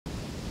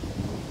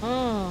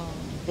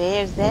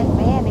There's that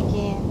man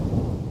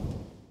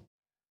again.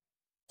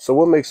 So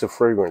what makes a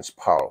fragrance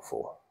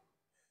powerful?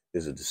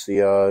 Is it the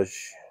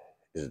sillage?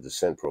 Is it the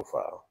scent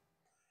profile?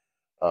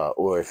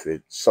 Or if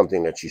it's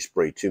something that you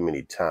spray too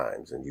many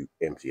times and you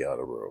empty out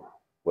a room?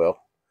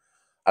 Well,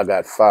 I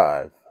got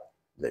 5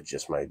 that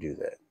just might do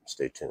that.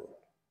 Stay tuned.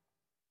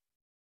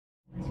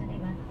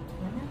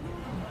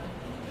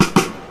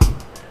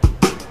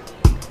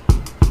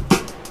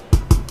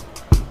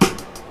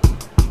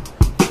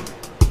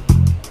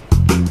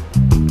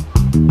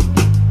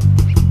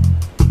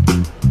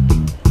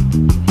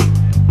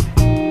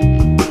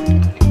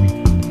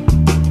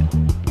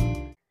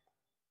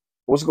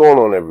 What's going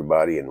on,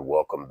 everybody, and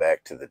welcome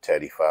back to the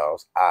Teddy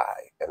Files. I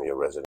am your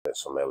resident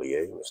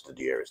sommelier, Mr.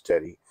 Dearest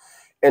Teddy,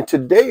 and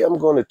today I'm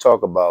going to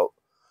talk about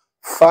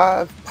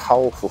 5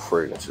 powerful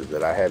fragrances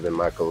that I have in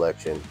my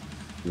collection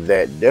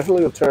that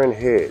definitely will turn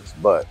heads,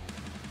 but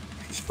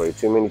if you spray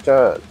too many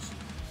times,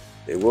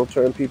 they will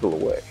turn people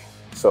away.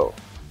 So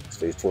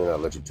stay tuned. I'll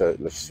let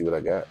you see what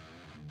I got.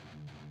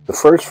 The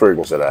first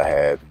fragrance that I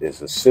have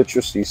is a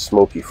citrusy,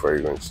 smoky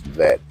fragrance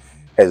that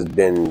has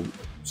been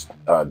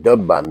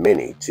dubbed by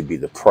many to be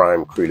the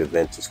prime Creed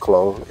Aventus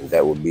clone, and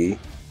that would be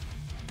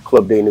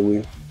Club de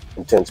Nuit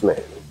Intense Man.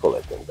 Let me pull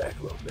that thing back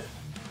a little bit.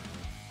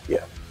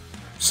 Yeah.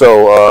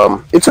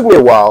 So it took me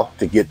a while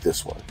to get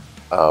this one.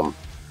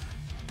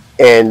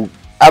 And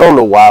I don't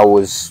know why I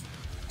was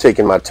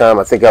taking my time.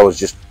 I think I was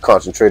just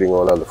concentrating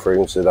on other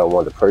fragrances that I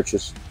wanted to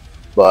purchase.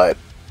 But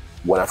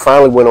when I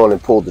finally went on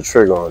and pulled the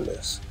trigger on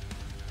this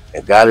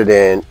and got it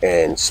in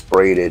and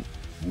sprayed it,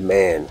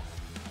 man,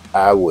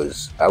 I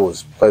was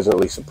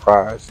pleasantly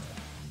surprised,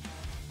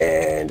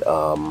 and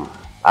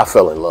I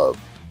fell in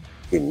love.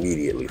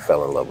 Immediately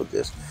fell in love with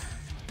this.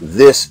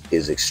 This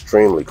is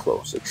extremely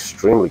close,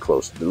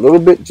 a little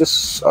bit,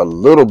 just a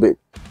little bit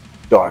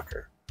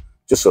darker,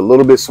 just a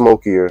little bit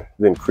smokier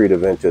than Creed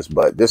Aventus,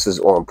 but this is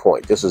on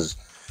point. This is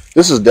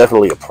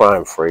definitely a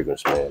prime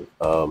fragrance, man.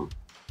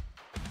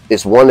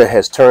 It's one that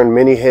has turned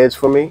many heads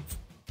for me.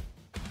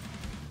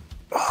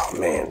 Oh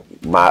man,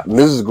 my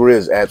Mrs.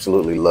 Grizz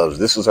absolutely loves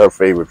this. Is her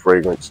favorite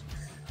fragrance.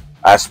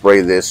 I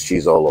spray this,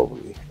 she's all over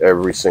me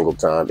every single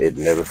time. It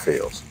never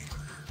fails.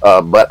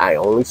 But I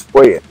only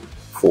spray it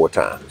 4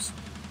 times.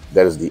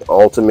 That is the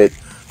ultimate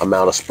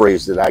amount of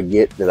sprays that I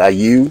get, that I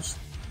use,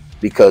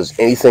 because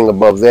anything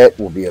above that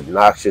will be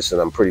obnoxious, and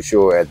I'm pretty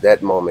sure at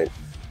that moment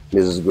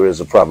Mrs. Grizz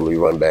will probably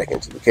run back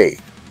into the cave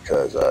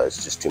because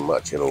it's just too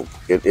much.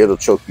 It'll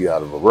choke you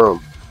out of a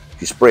room if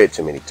you spray it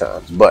too many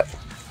times. But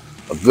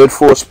a good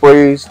 4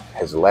 sprays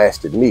has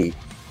lasted me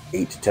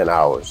 8 to 10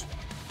 hours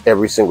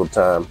every single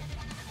time.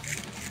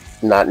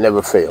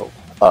 Never failed.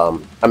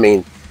 I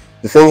mean,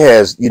 the thing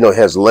has, it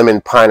has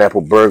lemon,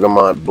 pineapple,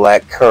 bergamot,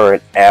 black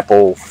currant,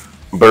 apple,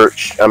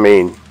 birch. I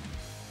mean,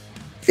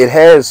 it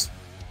has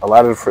a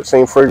lot of the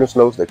same fragrance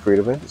notes that Creed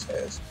Aventus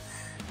has.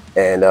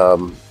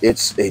 And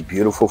it's a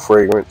beautiful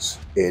fragrance.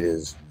 It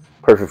is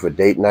perfect for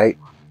date night.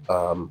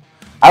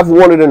 I've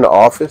worn it in the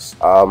office.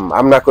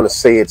 I'm not going to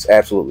say it's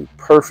absolutely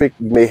perfect.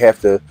 You may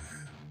have to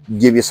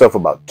give yourself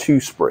about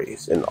 2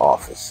 sprays in the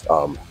office.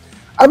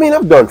 I mean,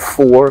 I've done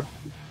 4.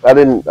 I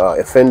didn't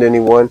offend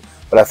anyone,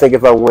 but I think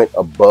if I went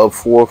above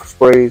 4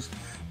 sprays,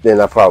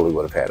 then I probably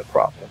would have had a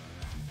problem.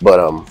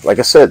 But like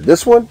I said,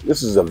 this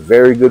is a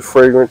very good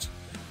fragrance.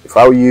 If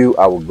I were you,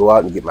 I would go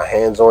out and get my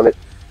hands on it.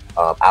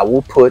 I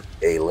will put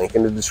a link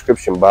in the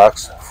description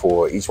box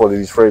for each one of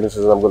these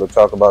fragrances I'm going to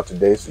talk about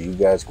today, so you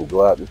guys can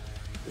go out and,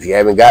 if you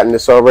haven't gotten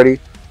this already,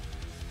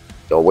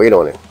 don't wait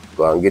on it.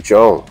 Go out and get your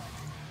own.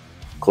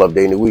 Club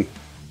de Nuit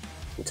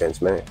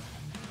Intense Man.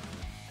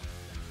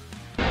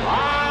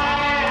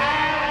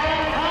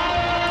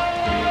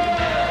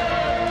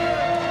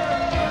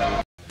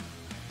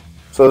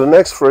 So the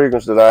next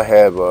fragrance that I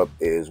have up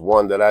is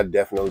one that I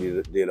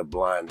definitely did a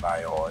blind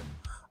buy on.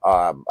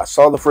 I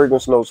saw the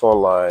fragrance notes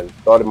online,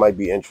 thought it might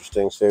be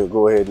interesting, so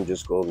go ahead and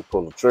just go and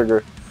pull the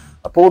trigger.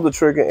 I pulled the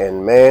trigger,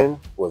 and man,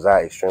 was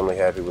I extremely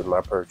happy with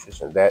my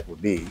purchase, and that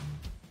would be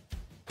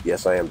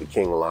Yes, I Am the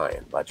King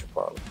Lion by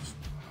Chipotle.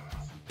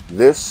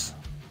 This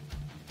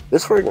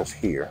fragrance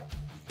here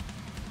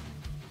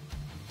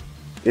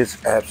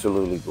is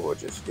absolutely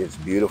gorgeous. It's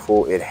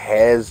beautiful. It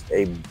has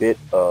a bit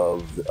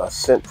of a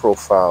scent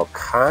profile,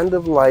 kind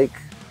of like,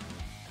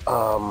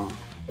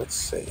 let's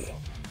see,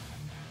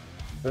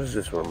 what does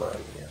this remind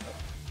me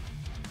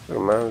of? It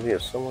reminds me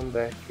of someone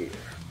back here.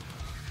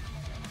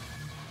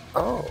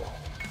 Oh,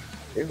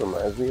 it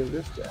reminds me of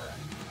this guy.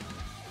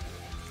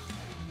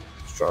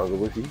 Stronger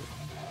with You.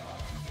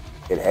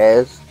 It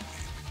has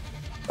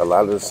a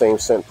lot of the same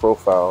scent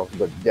profile,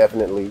 but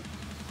definitely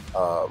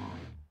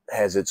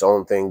has its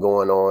own thing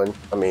going on.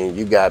 I mean,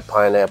 you got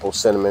pineapple,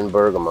 cinnamon,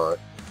 bergamot,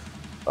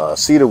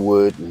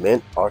 cedarwood,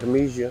 mint,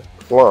 artemisia,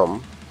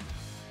 plum,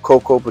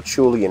 cocoa,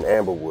 patchouli, and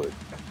amberwood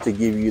to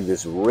give you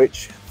this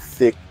rich,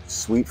 thick,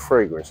 sweet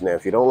fragrance. Now,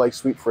 if you don't like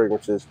sweet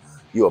fragrances,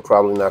 you are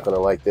probably not going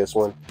to like this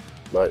one.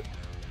 But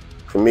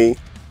for me,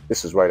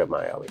 this is right up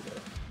my alley, man.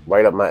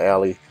 Right up my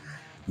alley.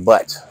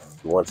 But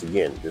once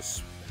again,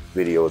 this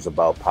videos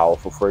about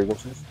powerful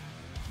fragrances.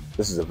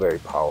 This is a very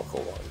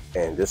powerful one,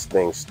 and this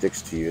thing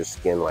sticks to your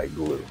skin like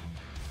glue,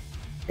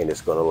 and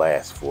it's going to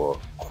last for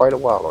quite a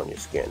while on your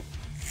skin.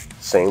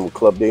 Same with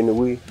Club de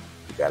Nuit.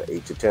 You got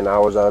 8 to 10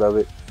 hours out of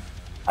it.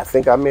 I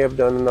think I may have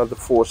done another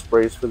 4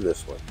 sprays for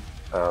this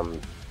one,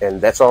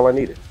 and that's all I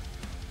needed.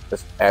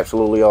 That's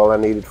absolutely all I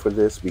needed for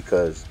this,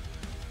 because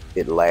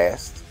it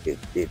lasts,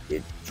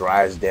 it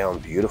dries down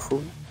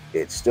beautifully.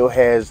 It still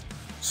has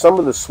some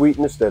of the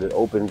sweetness that it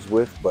opens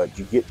with, but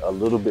you get a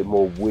little bit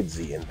more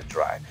woodsy in the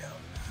dry down.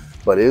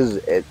 But it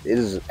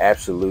is an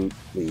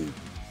absolutely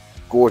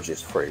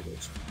gorgeous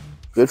fragrance.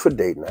 Good for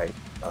date night,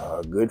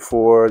 good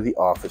for the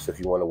office if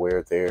you want to wear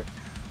it there.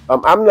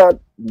 I'm not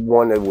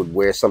one that would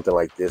wear something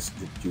like this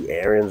to do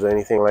errands or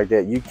anything like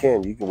that. You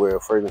can wear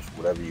a fragrance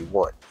for whatever you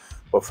want.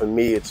 But for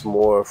me, it's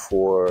more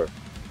for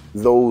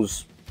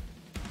those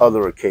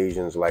other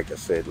occasions, like I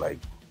said, like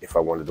if I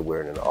wanted to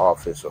wear it in the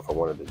office, or if I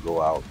wanted to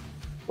go out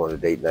on a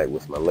date night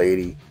with my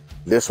lady.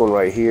 This one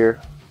right here,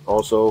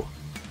 also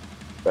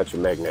got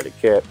your magnetic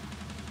cap.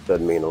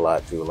 Doesn't mean a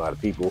lot to a lot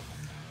of people.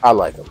 I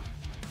like them.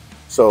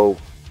 So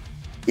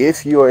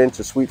if you're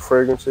into sweet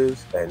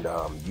fragrances and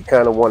you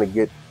kind of want to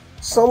get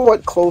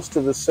somewhat close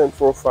to the scent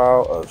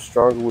profile of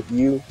Stronger With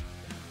You,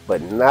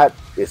 but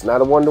it's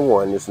not a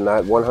 1-to-1, it's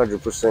not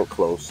 100%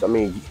 close. I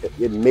mean,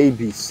 it may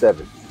be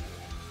 70,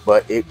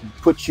 but it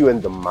puts you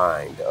in the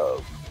mind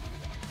of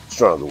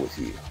Stronger With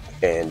You.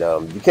 And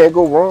you can't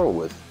go wrong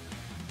with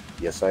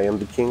Yes, I Am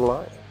the King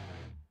Lion.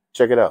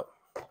 Check it out.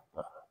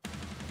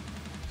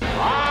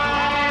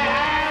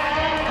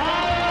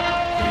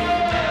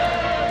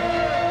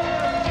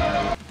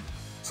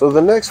 So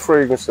the next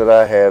fragrance that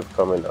I have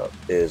coming up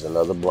is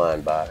another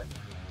blind buy.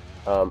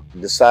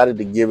 Decided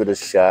to give it a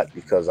shot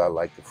because I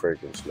like the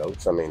fragrance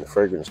notes. I mean, the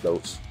fragrance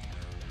notes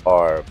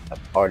are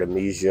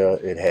Artemisia.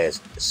 It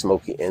has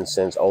smoky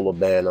incense,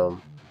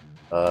 olibanum.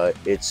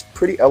 It's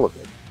pretty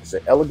elegant. It's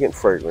an elegant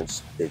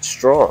fragrance. It's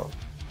strong,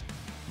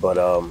 but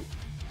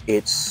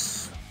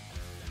it's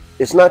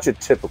not your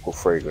typical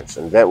fragrance,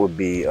 and that would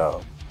be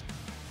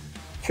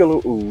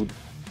Killer Oud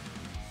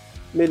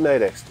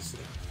Midnight Ecstasy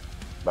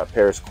by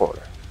Paris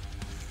Corner.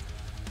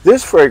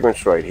 This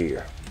fragrance right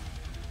here,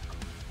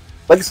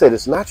 like I said,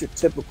 it's not your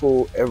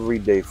typical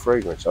everyday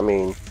fragrance. I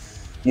mean,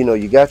 you know,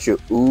 you got your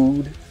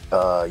oud,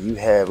 you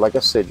have, like I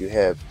said, you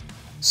have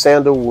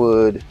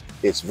sandalwood.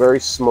 It's very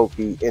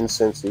smoky,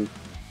 incensey.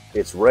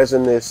 It's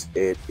resinous.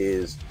 It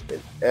is an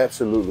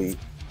absolutely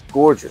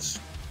gorgeous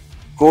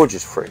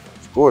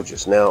fragrance.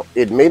 Gorgeous. Now,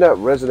 it may not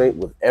resonate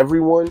with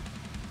everyone,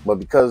 but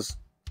because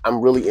I'm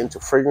really into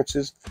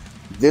fragrances,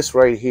 this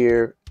right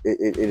here,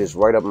 it is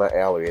right up my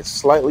alley. It's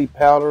slightly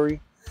powdery.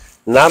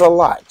 Not a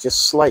lot,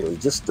 just slightly,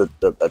 just a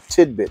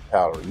tidbit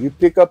powder. You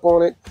pick up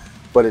on it,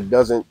 but it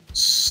doesn't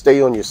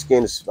stay on your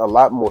skin. It's a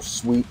lot more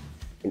sweet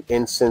and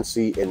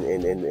incensey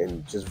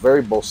and just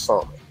very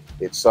balsamic.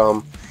 It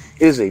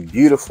is a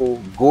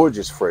beautiful,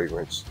 gorgeous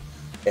fragrance,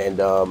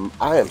 and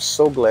I am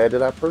so glad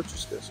that I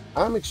purchased this.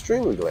 I'm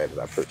extremely glad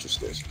that I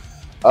purchased this.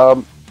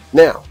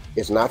 Now,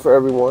 it's not for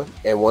everyone,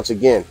 and once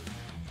again,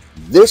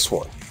 this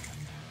one,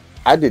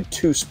 I did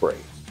 2 sprays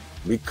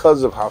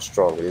because of how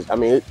strong it is. I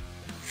mean,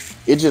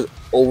 it just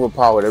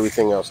overpowered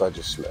everything else I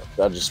just smelled.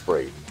 I just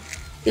sprayed.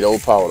 It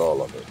overpowered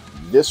all of it.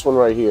 This one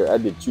right here, I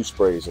did 2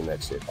 sprays and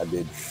that's it. I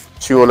did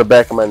 2 on the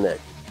back of my neck.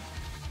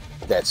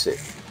 That's it.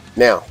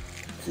 Now,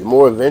 if you're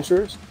more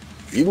adventurous,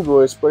 you can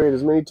go and spray it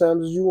as many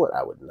times as you want.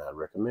 I would not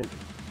recommend it.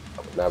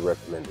 I would not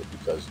recommend it,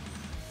 because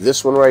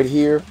this one right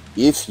here,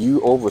 if you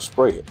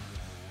overspray it,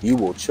 you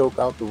will choke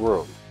out the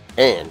room,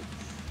 and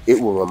it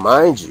will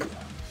remind you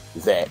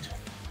that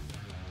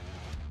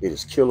it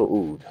is Killer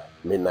Oud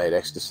Midnight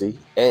Ecstasy,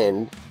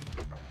 and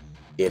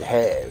it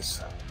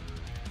has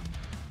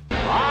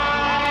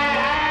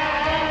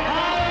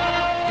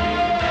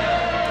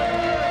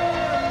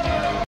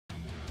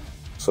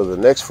so the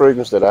next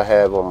fragrance that I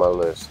have on my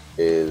list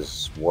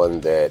is one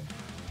that,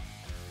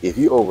 if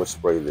you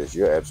overspray this,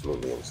 you're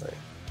absolutely insane.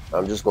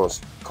 I'm just going to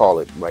call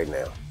it right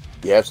now.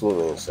 You're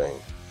absolutely insane.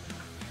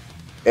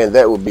 And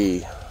that would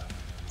be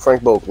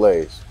Frank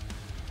Boclet's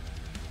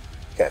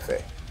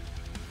Cafe.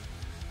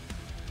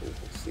 You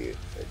can see it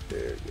right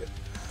there. Yeah.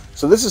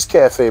 So this is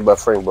Cafe by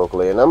Frank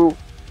Boclet, and I'm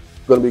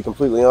going to be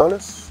completely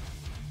honest.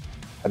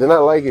 I did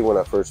not like it when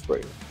I first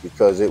sprayed it,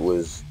 because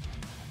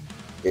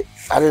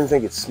I didn't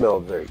think it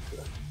smelled very good.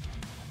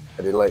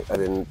 I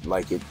didn't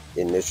like it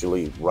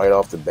initially right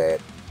off the bat.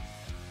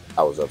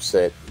 I was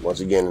upset. Once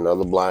again,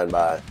 another blind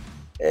buy.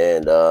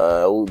 And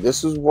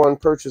this is one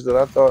purchase that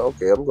I thought,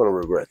 okay, I'm going to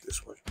regret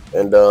this one.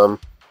 And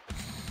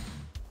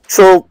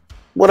so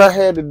what I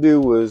had to do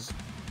was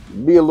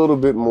be a little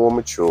bit more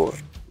mature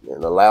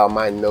and allow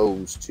my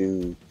nose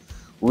to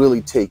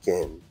really take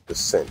in the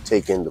scent,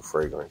 take in the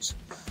fragrance.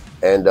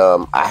 And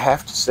I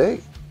have to say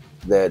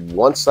that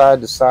once I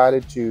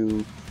decided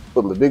to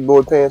put my big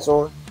boy pants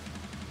on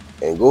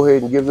and go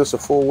ahead and give this a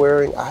full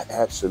wearing, I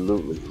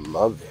absolutely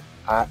love it.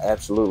 I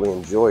absolutely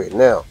enjoy it.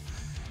 Now,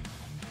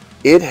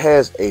 it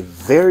has a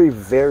very,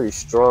 very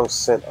strong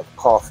scent of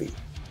coffee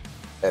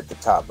at the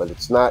top, but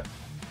it's not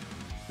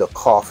the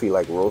coffee,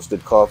 like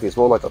roasted coffee. It's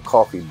more like a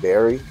coffee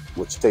berry,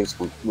 which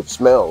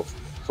smells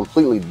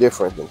completely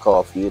different than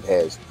coffee. It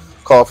has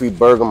coffee,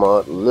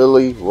 bergamot,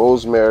 lily,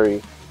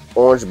 rosemary,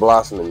 orange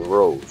blossom, and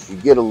rose. You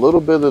get a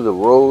little bit of the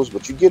rose,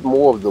 but you get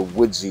more of the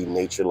woodsy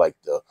nature, like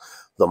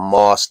the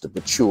moss, the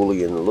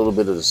patchouli, and a little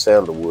bit of the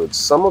sandalwood,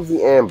 some of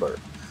the amber,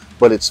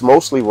 but it's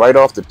mostly right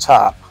off the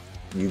top.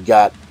 You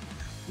got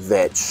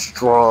that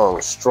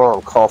strong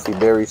coffee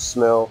berry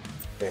smell,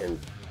 and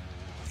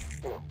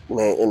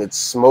man, and it's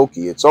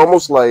smoky. It's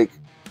almost like,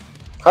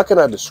 how can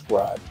I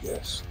describe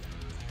this?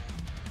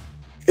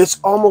 It's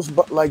almost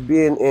like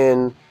being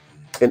in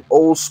an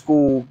old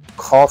school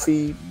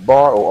coffee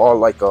bar, or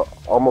like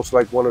almost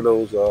like one of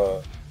those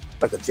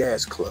like a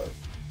jazz club,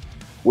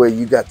 where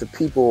you got the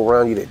people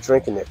around you that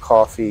drinking their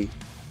coffee,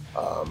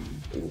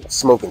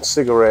 smoking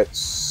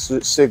cigarettes,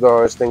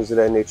 cigars, things of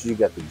that nature. You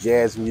got the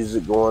jazz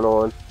music going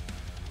on.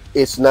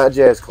 It's not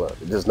jazz club.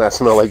 It does not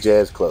smell like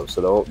jazz club.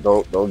 So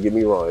don't get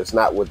me wrong. It's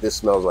not what this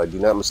smells like. Do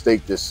not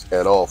mistake this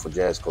at all for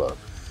jazz club,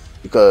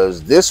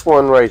 because this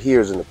one right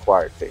here is an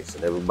acquired taste,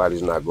 and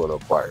everybody's not going to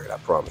acquire it, I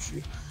promise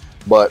you.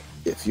 But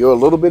if you're a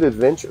little bit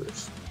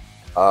adventurous,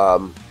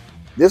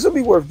 this will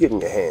be worth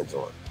getting your hands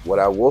on. What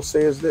I will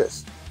say is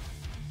this: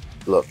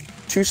 look,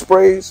 2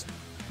 sprays,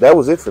 that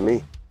was it for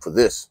me. For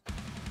this,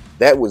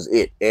 that was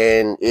it,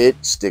 and it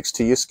sticks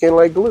to your skin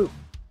like glue.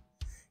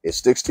 It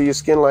sticks to your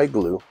skin like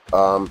glue.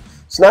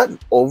 It's not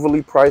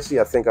overly pricey.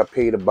 I think I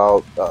paid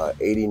about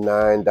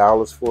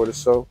 $89 for it or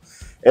so.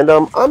 And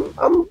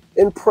I'm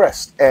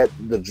impressed at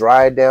the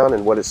dry down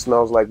and what it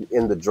smells like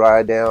in the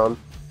dry down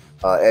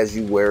as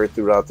you wear it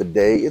throughout the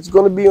day. It's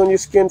going to be on your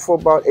skin for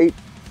about 8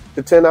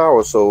 to 10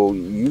 hours. So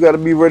you got to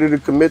be ready to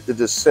commit to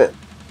this scent.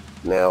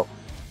 Now,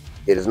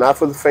 it is not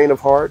for the faint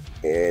of heart.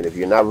 And if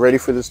you're not ready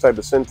for this type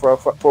of scent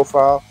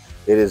profile,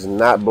 it is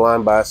not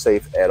blind buy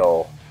safe at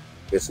all.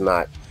 It's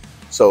not.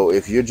 So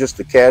if you're just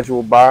a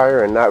casual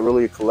buyer and not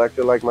really a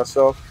collector like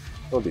myself,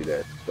 don't do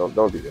that. Don't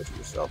do that to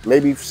yourself.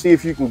 Maybe see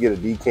if you can get a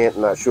decant.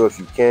 I'm not sure if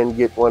you can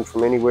get one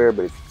from anywhere,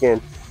 but if you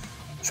can,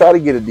 try to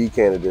get a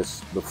decant of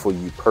this before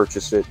you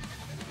purchase it.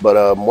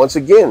 But once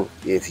again,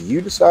 if you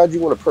decide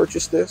you want to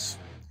purchase this,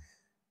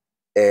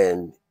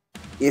 and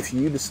if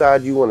you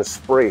decide you want to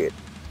spray it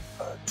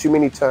too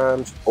many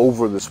times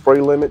over the spray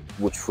limit,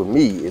 which for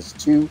me is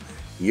 2,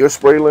 your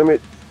spray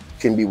limit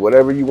can be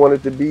whatever you want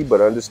it to be,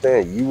 but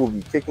understand you will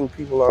be kicking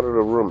people out of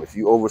the room if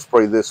you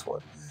overspray this one,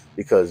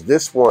 because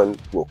this one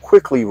will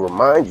quickly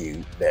remind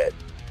you that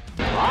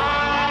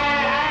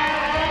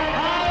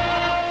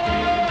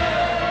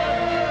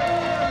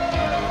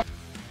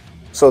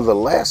So the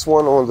last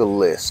one on the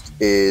list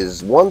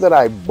is one that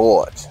I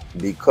bought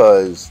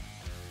because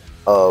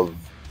of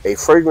a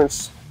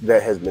fragrance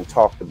that has been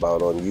talked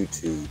about on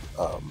YouTube,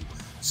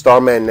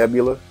 Starman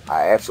Nebula.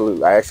 I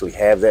actually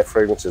have that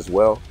fragrance as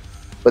well.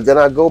 But then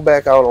I go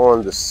back out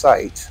on the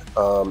site,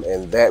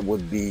 and that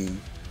would be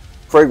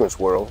Fragrance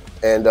World,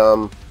 and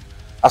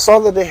I saw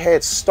that they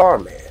had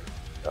Starman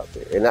out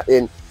there,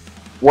 and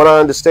what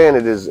I understand,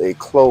 it is a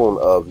clone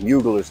of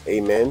Mugler's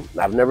Amen.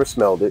 I've never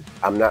smelled it.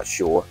 I'm not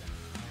sure,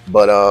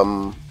 but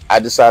I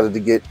decided to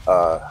get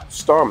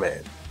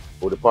Starman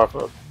Eau De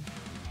Parfum.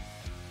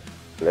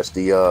 And that's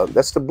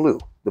the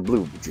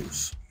blue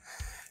juice,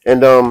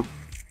 and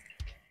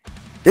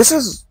this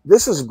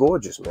is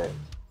gorgeous, man.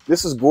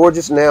 This is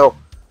gorgeous. Now,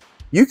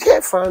 you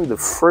can't find the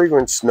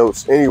fragrance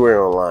notes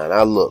anywhere online.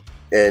 I looked,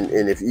 and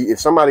if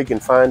somebody can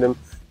find them,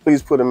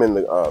 please put them in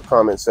the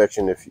comment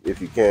section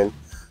if you can.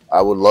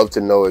 I would love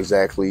to know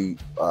exactly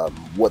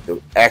what the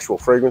actual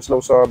fragrance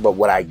notes are. But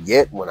what I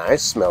get when I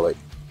smell it,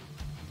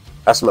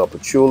 I smell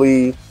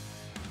patchouli,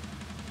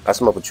 I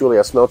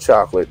smell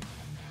chocolate,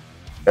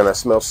 and I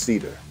smell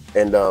cedar.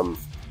 And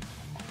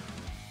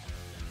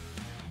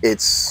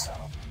it's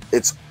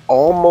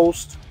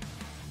almost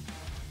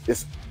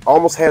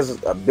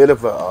has a bit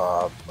of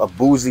a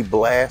boozy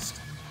blast,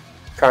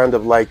 kind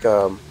of like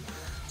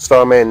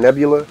Starman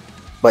Nebula,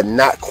 but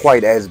not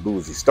quite as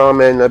boozy.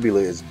 Starman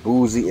Nebula is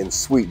boozy and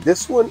sweet.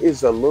 This one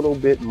is a little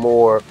bit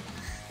more,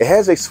 it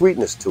has a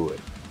sweetness to it,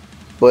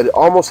 but it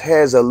almost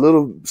has a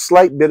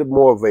slight bit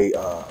more of a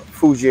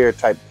fougere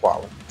type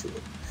quality to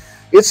it.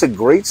 It's a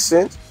great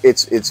scent.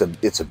 It's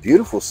a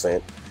beautiful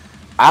scent.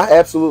 I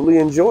absolutely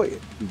enjoy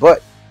it.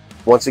 But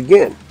once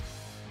again,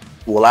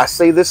 will I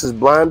say this is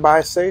blind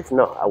buy safe?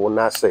 No, I will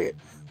not say it.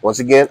 Once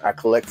again, I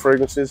collect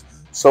fragrances,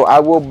 so I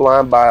will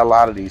blind buy a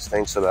lot of these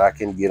things so that I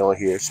can get on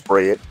here,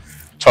 spray it,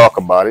 talk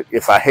about it.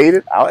 If I hate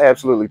it, I'll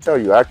absolutely tell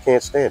you I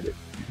can't stand it.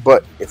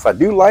 But if I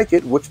do like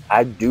it, which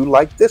I do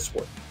like this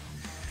one,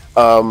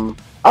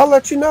 I'll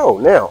let you know.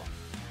 Now,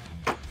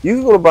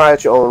 you're going to buy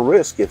at your own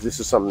risk if this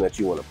is something that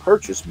you want to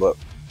purchase, but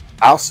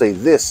I'll say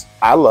this: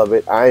 I love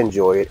it, I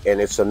enjoy it,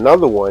 and it's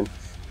another one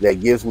that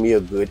gives me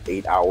a good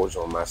 8 hours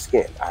on my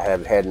skin. I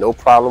have had no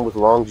problem with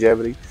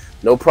longevity,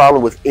 no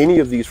problem with any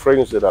of these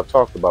fragrances that I've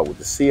talked about with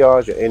the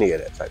sillage or any of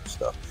that type of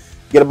stuff.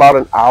 Get about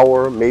an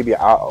hour, maybe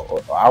an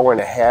hour and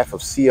a half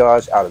of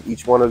sillage out of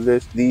each one of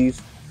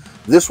these.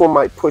 This one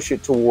might push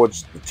it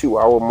towards the 2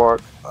 hour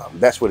mark.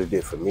 That's what it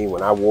did for me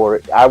when I wore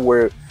it. I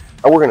work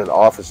in an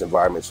office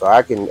environment, so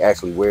I can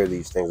actually wear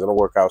these things. I don't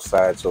work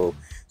outside, so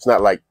it's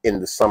not like in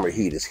the summer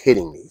heat is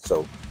hitting me.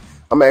 So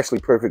I'm actually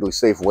perfectly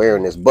safe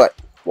wearing this. But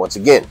once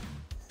again,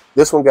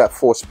 this one got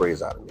 4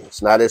 sprays out of me.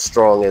 It's not as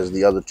strong as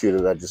the other 2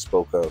 that I just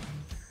spoke of,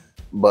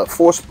 but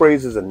 4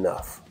 sprays is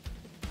enough.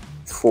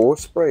 4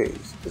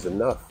 sprays is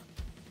enough.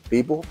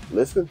 People,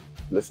 listen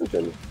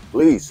to me,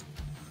 please.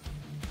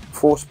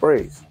 4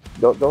 sprays.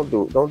 Don't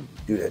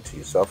do that to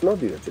yourself. Don't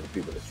do that to the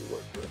people that you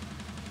work with.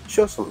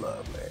 Show some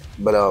love, man.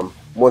 But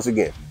once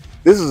again,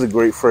 this is a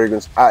great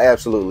fragrance. I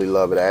absolutely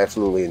love it. I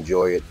absolutely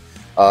enjoy it.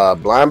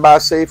 Blind buy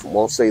safe,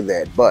 won't say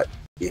that, but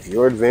if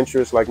you're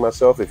adventurous like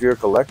myself, if you're a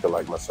collector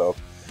like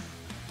myself,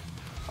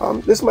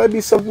 this might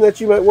be something that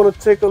you might want to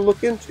take a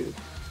look into.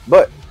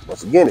 But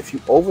once again, if you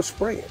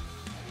overspray it,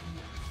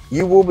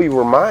 you will be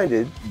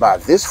reminded by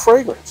this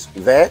fragrance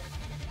that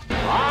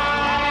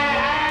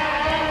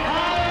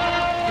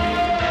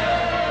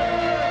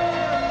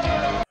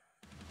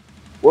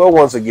well,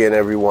 once again,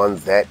 everyone,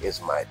 that is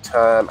my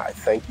time. I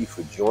thank you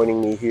for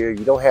joining me here.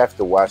 You don't have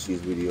to watch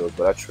these videos,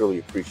 but I truly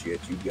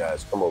appreciate you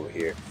guys come over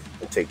here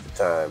and take the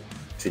time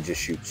to just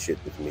shoot shit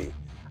with me.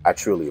 I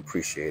truly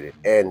appreciate it.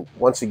 And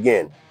once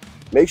again,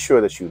 make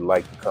sure that you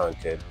like the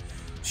content,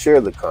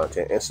 share the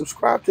content, and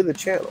subscribe to the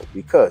channel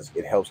because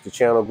it helps the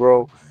channel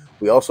grow.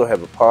 We also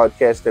have a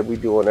podcast that we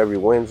do on every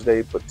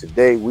Wednesday, but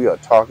today we are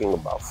talking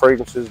about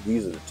fragrances.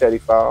 These are the Teddy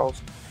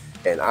Files.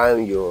 And I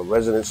am your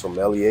resident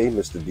sommelier,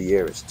 Mr.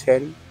 De'Aris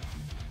Teddy.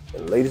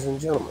 And ladies and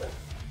gentlemen,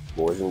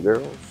 boys and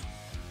girls,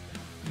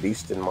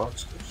 beasts and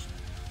monsters,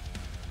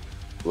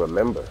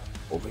 remember,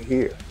 over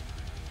here,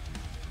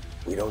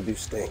 we don't do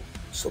stink.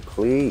 So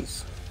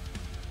please,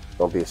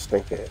 don't be a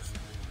stink ass.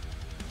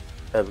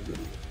 Have a good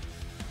evening.